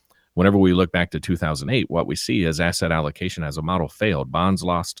 However, whenever we look back to 2008, what we see is asset allocation as a model failed. Bonds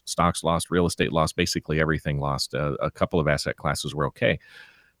lost, stocks lost, real estate lost, basically everything lost. A couple of asset classes were okay.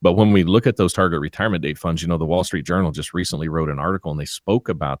 But when we look at those target retirement date funds, the Wall Street Journal just recently wrote an article and they spoke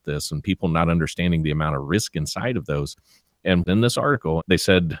about this and people not understanding the amount of risk inside of those. And in this article, they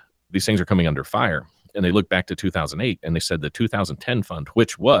said these things are coming under fire. And they looked back to 2008 and they said the 2010 fund,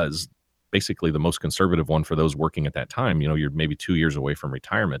 which was basically the most conservative one for those working at that time, you're maybe 2 years away from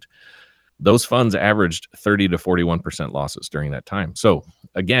retirement. Those funds averaged 30 to 41% losses during that time. So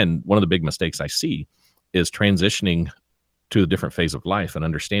again, one of the big mistakes I see is transitioning to a different phase of life and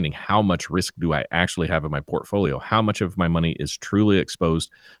understanding how much risk do I actually have in my portfolio? How much of my money is truly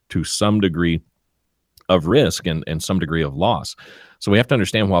exposed to some degree of risk and some degree of loss. So we have to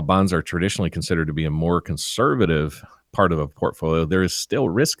understand, while bonds are traditionally considered to be a more conservative part of a portfolio, there is still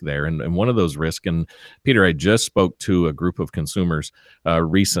risk there. And one of those risks, and Peter, I just spoke to a group of consumers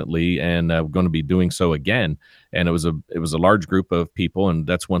recently, and going to be doing so again. And it was a large group of people, and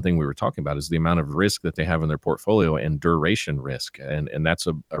that's one thing we were talking about, is the amount of risk that they have in their portfolio and duration risk. And that's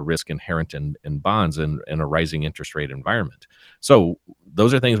a risk inherent in bonds and a rising interest rate environment. So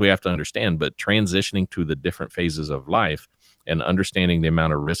those are things we have to understand, but transitioning to the different phases of life and understanding the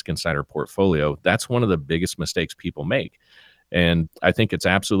amount of risk inside our portfolio, that's one of the biggest mistakes people make. And I think it's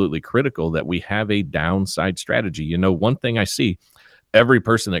absolutely critical that we have a downside strategy. You know, one thing I see, every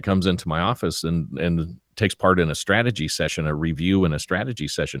person that comes into my office and takes part in a strategy session, a review and a strategy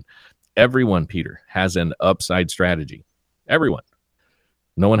session, everyone, Peter, has an upside strategy. Everyone.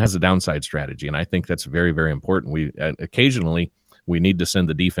 No one has a downside strategy. And I think that's very, very important. We occasionally need to send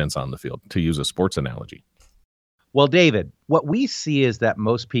the defense on the field, to use a sports analogy. Well, David, what we see is that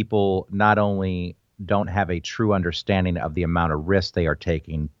most people not only don't have a true understanding of the amount of risk they are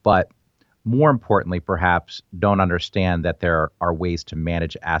taking, but more importantly, perhaps don't understand that there are ways to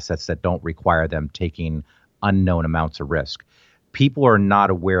manage assets that don't require them taking unknown amounts of risk. People are not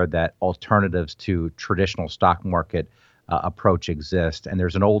aware that alternatives to traditional stock market approach exist. And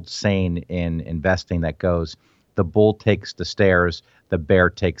there's an old saying in investing that goes, the bull takes the stairs, the bear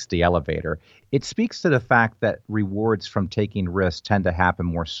takes the elevator. It speaks to the fact that rewards from taking risks tend to happen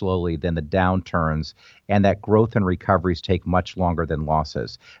more slowly than the downturns, and that growth and recoveries take much longer than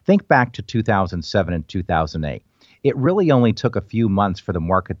losses. Think back to 2007 and 2008. It really only took a few months for the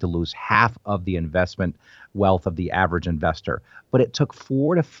market to lose half of the investment wealth of the average investor, but it took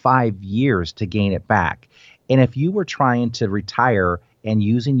 4 to 5 years to gain it back. And if you were trying to retire and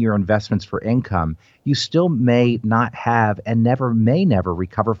using your investments for income, you still may not have and may never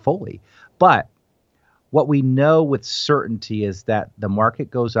recover fully. But what we know with certainty is that the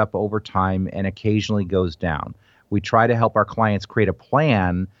market goes up over time and occasionally goes down. We try to help our clients create a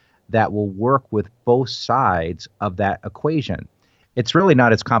plan that will work with both sides of that equation. It's really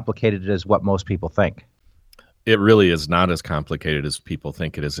not as complicated as what most people think. It really is not as complicated as people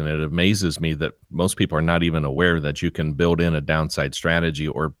think it is. And it amazes me that most people are not even aware that you can build in a downside strategy,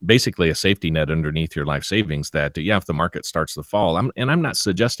 or basically a safety net underneath your life savings, that, if the market starts to fall, I'm not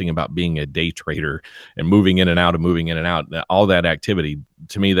suggesting about being a day trader and moving in and out, all that activity.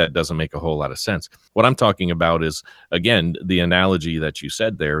 To me, that doesn't make a whole lot of sense. What I'm talking about is, again, the analogy that you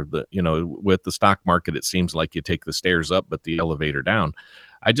said there, with the stock market, it seems like you take the stairs up, but the elevator down.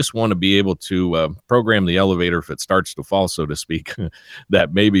 I just want to be able to program the elevator if it starts to fall, so to speak,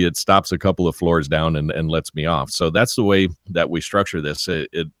 that maybe it stops a couple of floors down and lets me off. So that's the way that we structure this.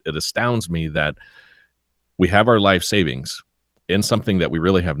 It astounds me that we have our life savings in something that we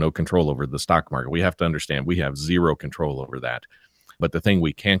really have no control over, the stock market. We have to understand we have zero control over that. But the thing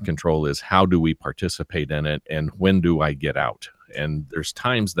we can't control is, how do we participate in it, and when do I get out? And there's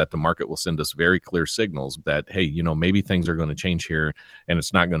times that the market will send us very clear signals that, hey, maybe things are going to change here, and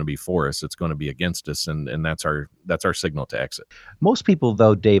it's not going to be for us, it's going to be against us. And that's our signal to exit. Most people,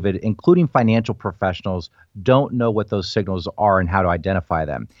 though, David, including financial professionals, don't know what those signals are and how to identify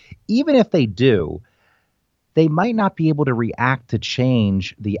them. Even if they do, they might not be able to react to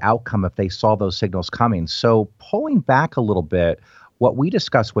change the outcome if they saw those signals coming. So pulling back a little bit, what we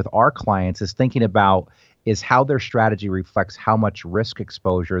discuss with our clients is thinking about is how their strategy reflects how much risk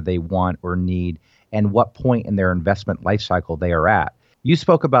exposure they want or need, and what point in their investment life cycle they are at. You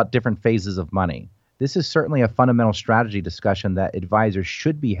spoke about different phases of money. This is certainly a fundamental strategy discussion that advisors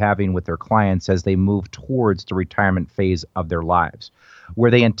should be having with their clients as they move towards the retirement phase of their lives, where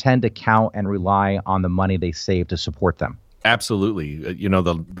they intend to count and rely on the money they save to support them. Absolutely.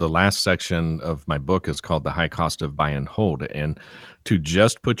 The last section of my book is called The High Cost of Buy and Hold. And to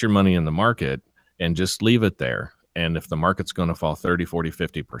just put your money in the market and just leave it there, and if the market's going to fall 30, 40,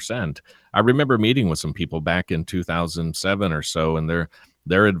 50%, I remember meeting with some people back in 2007 or so, and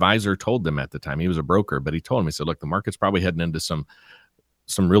their advisor told them at the time, he was a broker, but he told them, he said, look, the market's probably heading into some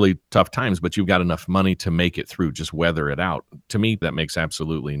really tough times, but you've got enough money to make it through. Just weather it out. To me, that makes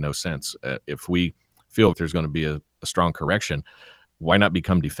absolutely no sense. If we feel there's going to be a strong correction, why not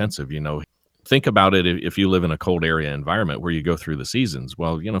become defensive? Think about it. If you live in a cold area environment where you go through the seasons,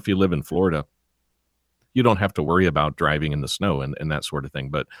 well, if you live in Florida, you don't have to worry about driving in the snow and that sort of thing.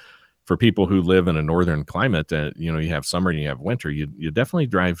 But for people who live in a northern climate, you have summer and you have winter, you definitely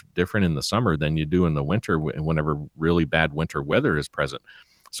drive different in the summer than you do in the winter, whenever really bad winter weather is present.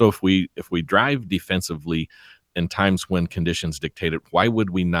 So if we drive defensively in times when conditions dictate it, why would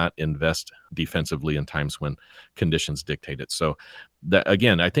we not invest defensively in times when conditions dictate it? So that,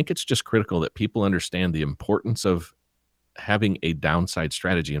 again, I think it's just critical that people understand the importance of having a downside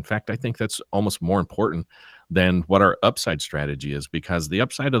strategy. In fact, I think that's almost more important than what our upside strategy is, because the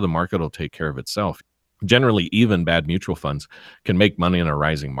upside of the market will take care of itself. Generally, even bad mutual funds can make money in a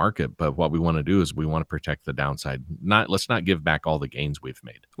rising market, but what we want to do is we want to protect the downside. Let's not give back all the gains we've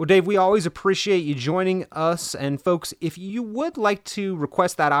made. Well, Dave, we always appreciate you joining us. And folks, if you would like to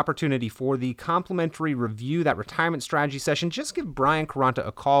request that opportunity for the complimentary review, that retirement strategy session, just give Brian Quaranta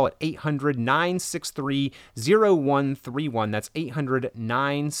a call at 800-963-0131. That's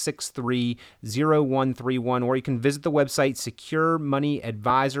 800-963-0131. Or you can visit the website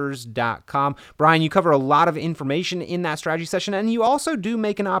securemoneyadvisors.com. Brian, you cover a lot of information in that strategy session, and you also do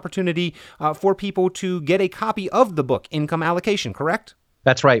make an opportunity for people to get a copy of the book, Income Allocation, correct?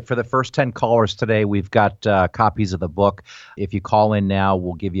 That's right. For the first 10 callers today, we've got copies of the book. If you call in now,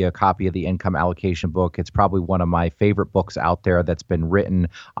 we'll give you a copy of the Income Allocation book. It's probably one of my favorite books out there that's been written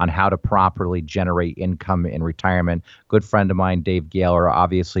on how to properly generate income in retirement. Good friend of mine, Dave Gaylor,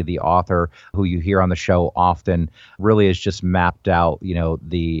 obviously the author who you hear on the show often, really has just mapped out,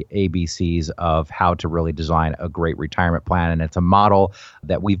 the ABCs of how to really design a great retirement plan. And it's a model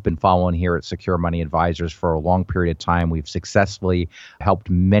that we've been following here at Secure Money Advisors for a long period of time. We've successfully helped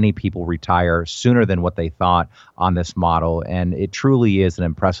many people retire sooner than what they thought on this model. And it truly is an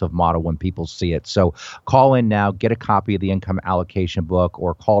impressive model when people see it. So call in now, get a copy of the Income Allocation book,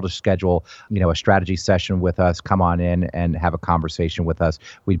 or call to schedule, a strategy session with us. Come on in and have a conversation with us.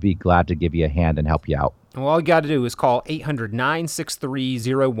 We'd be glad to give you a hand and help you out. Well, all you got to do is call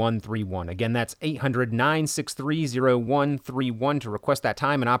 800-963-0131. Again, that's 800-963-0131 to request that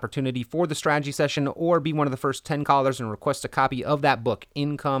time and opportunity for the strategy session, or be one of the first 10 callers and request a copy of that book,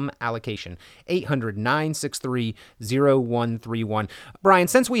 Income Allocation. 800-963-0131. Brian,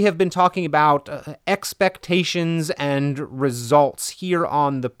 since we have been talking about expectations and results here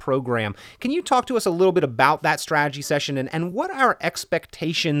on the program, can you talk to us a little bit about that strategy session and what our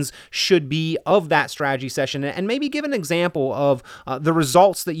expectations should be of that strategy session, and maybe give an example of the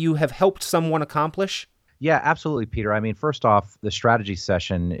results that you have helped someone accomplish? Yeah, absolutely, Peter. I mean, first off, the strategy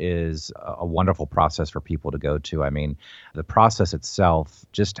session is a wonderful process for people to go to. I mean, the process itself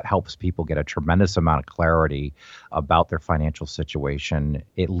just helps people get a tremendous amount of clarity about their financial situation.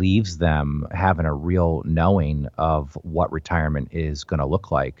 It leaves them having a real knowing of what retirement is going to look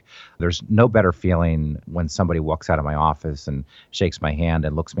like. There's no better feeling when somebody walks out of my office and shakes my hand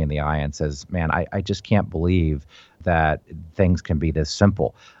and looks me in the eye and says, man, I just can't believe that things can be this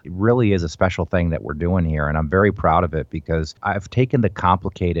simple. It really is a special thing that we're doing here, and I'm very proud of it because I've taken the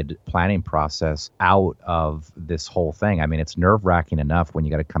complicated planning process out of this whole thing. I mean, it's nerve-wracking enough when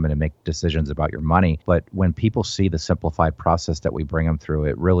you got to come in and make decisions about your money, but when people see the simplified process that we bring them through,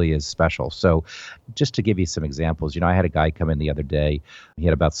 it really is special. So just to give you some examples, I had a guy come in the other day. He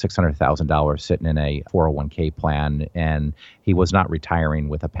had about $600,000 sitting in a 401k plan, and he was not retiring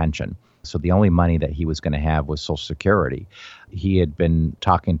with a pension. So the only money that he was going to have was Social Security. He had been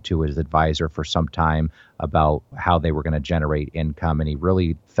talking to his advisor for some time about how they were going to generate income, and he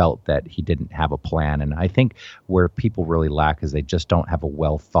really felt that he didn't have a plan. And I think where people really lack is they just don't have a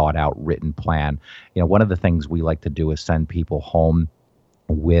well thought out written plan. One of the things we like to do is send people home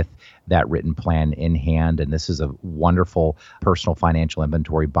with that written plan in hand. And this is a wonderful personal financial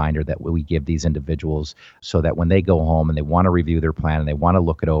inventory binder that we give these individuals so that when they go home and they want to review their plan and they want to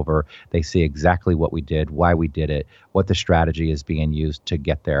look it over, they see exactly what we did, why we did it, what the strategy is being used to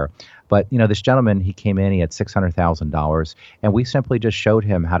get there. But, this gentleman, he came in, he had $600,000, and we simply just showed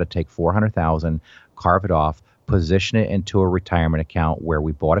him how to take $400,000, carve it off, position it into a retirement account where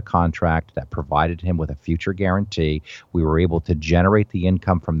we bought a contract that provided him with a future guarantee. We were able to generate the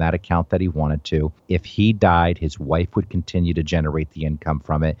income from that account that he wanted to. If he died, his wife would continue to generate the income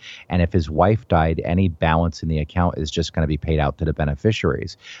from it. And if his wife died, any balance in the account is just going to be paid out to the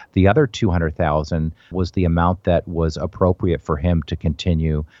beneficiaries. The other $200,000 was the amount that was appropriate for him to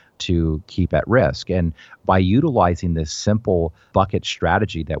continue to keep at risk. And by utilizing this simple bucket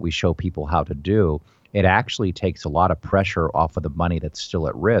strategy that we show people how to do, it actually takes a lot of pressure off of the money that's still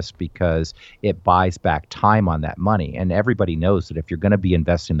at risk because it buys back time on that money. And everybody knows that if you're going to be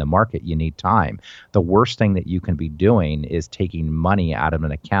investing in the market, you need time. The worst thing that you can be doing is taking money out of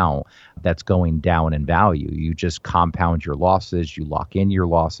an account that's going down in value. You just compound your losses, you lock in your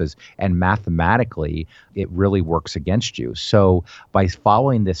losses, and mathematically, it really works against you. So by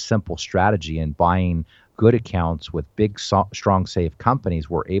following this simple strategy and buying good accounts with big, strong, safe companies,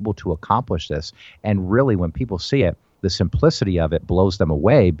 we're able to accomplish this. And really, when people see it, the simplicity of it blows them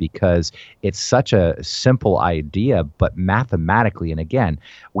away because it's such a simple idea, but mathematically, and again,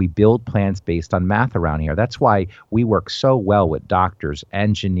 we build plans based on math around here. That's why we work so well with doctors,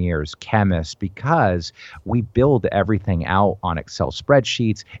 engineers, chemists, because we build everything out on Excel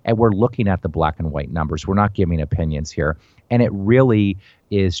spreadsheets and we're looking at the black and white numbers. We're not giving opinions here. And it really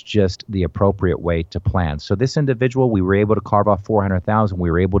is just the appropriate way to plan. So this individual, we were able to carve off $400,000. We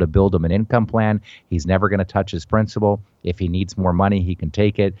were able to build him an income plan. He's never going to touch his principal. If he needs more money, he can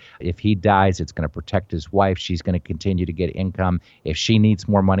take it. If he dies, it's going to protect his wife. She's going to continue to get income. If she needs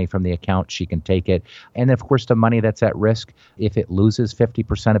more money from the account, she can take it. And of course, the money that's at risk, if it loses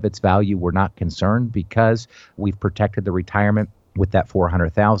 50% of its value, we're not concerned because we've protected the retirement with that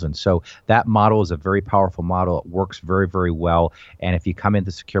 $400,000. So that model is a very powerful model. It works very, very well. And if you come into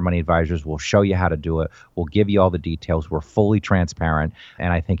Secure Money Advisors, we'll show you how to do it. We'll give you all the details. We're fully transparent.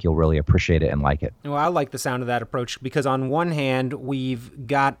 And I think you'll really appreciate it and like it. Well, I like the sound of that approach because on one hand, we've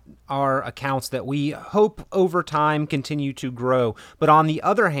got our accounts that we hope over time continue to grow. But on the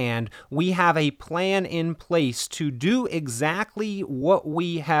other hand, we have a plan in place to do exactly what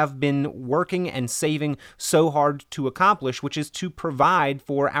we have been working and saving so hard to accomplish, which is to provide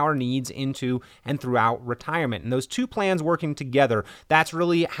for our needs into and throughout retirement. And those two plans working together, that's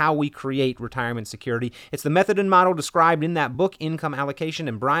really how we create retirement security. It's the method and model described in that book, Income Allocation,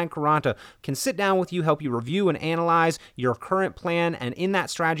 and Brian Quaranta can sit down with you, help you review and analyze your current plan, and in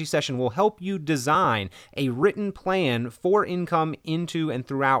that strategy session will help you design a written plan for income into and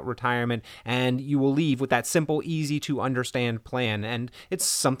throughout retirement, and you will leave with that simple, easy to understand plan. And it's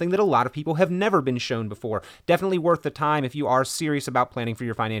something that a lot of people have never been shown before. Definitely worth the time if you are serious about planning for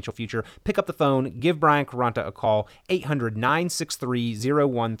your financial future. Pick up the phone, give Brian Quaranta a call,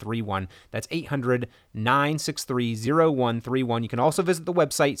 800-963-0131. That's 800-963-0131. You can also visit the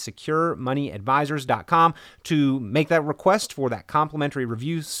website, securemoneyadvisors.com, to make that request for that complimentary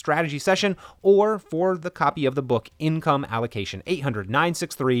review strategy session or for the copy of the book, Income Allocation,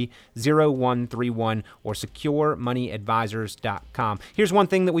 800-963-0131 or securemoneyadvisors.com. Here's one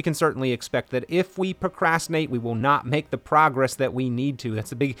thing that we can certainly expect, that if we procrastinate, we will not make the progress that we need to.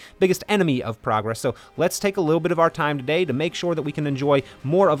 That's the biggest enemy of progress. So let's take a little bit of our time today to make sure that we can enjoy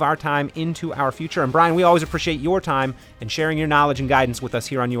more of our time into our future. And Brian, we always appreciate your time and sharing your knowledge and guidance with us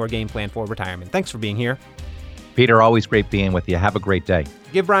here on Your Game Plan for Retirement. Thanks for being here. Peter, always great being with you. Have a great day.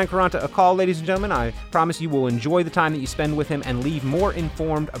 Give Brian Quaranta a call, ladies and gentlemen. I promise you will enjoy the time that you spend with him and leave more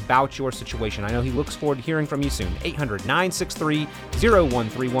informed about your situation. I know he looks forward to hearing from you soon.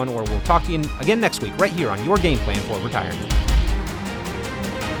 800-963-0131, or we'll talk to you again next week right here on Your Game Plan for Retirement.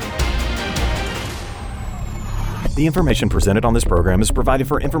 The information presented on this program is provided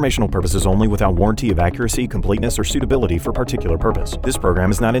for informational purposes only without warranty of accuracy, completeness, or suitability for particular purpose. This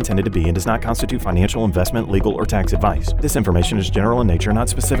program is not intended to be and does not constitute financial, investment, legal, or tax advice. This information is general in nature, not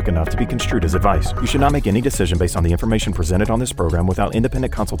specific enough to be construed as advice. You should not make any decision based on the information presented on this program without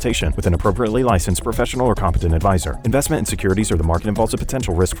independent consultation with an appropriately licensed professional or competent advisor. Investment in securities or the market involves a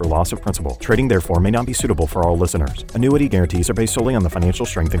potential risk for loss of principal. Trading, therefore, may not be suitable for all listeners. Annuity guarantees are based solely on the financial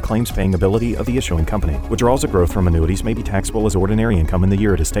strength and claims-paying ability of the issuing company. Withdrawals of growth from annuities may be taxable as ordinary income in the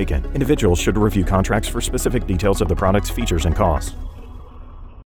year it is taken. Individuals should review contracts for specific details of the product's features and costs.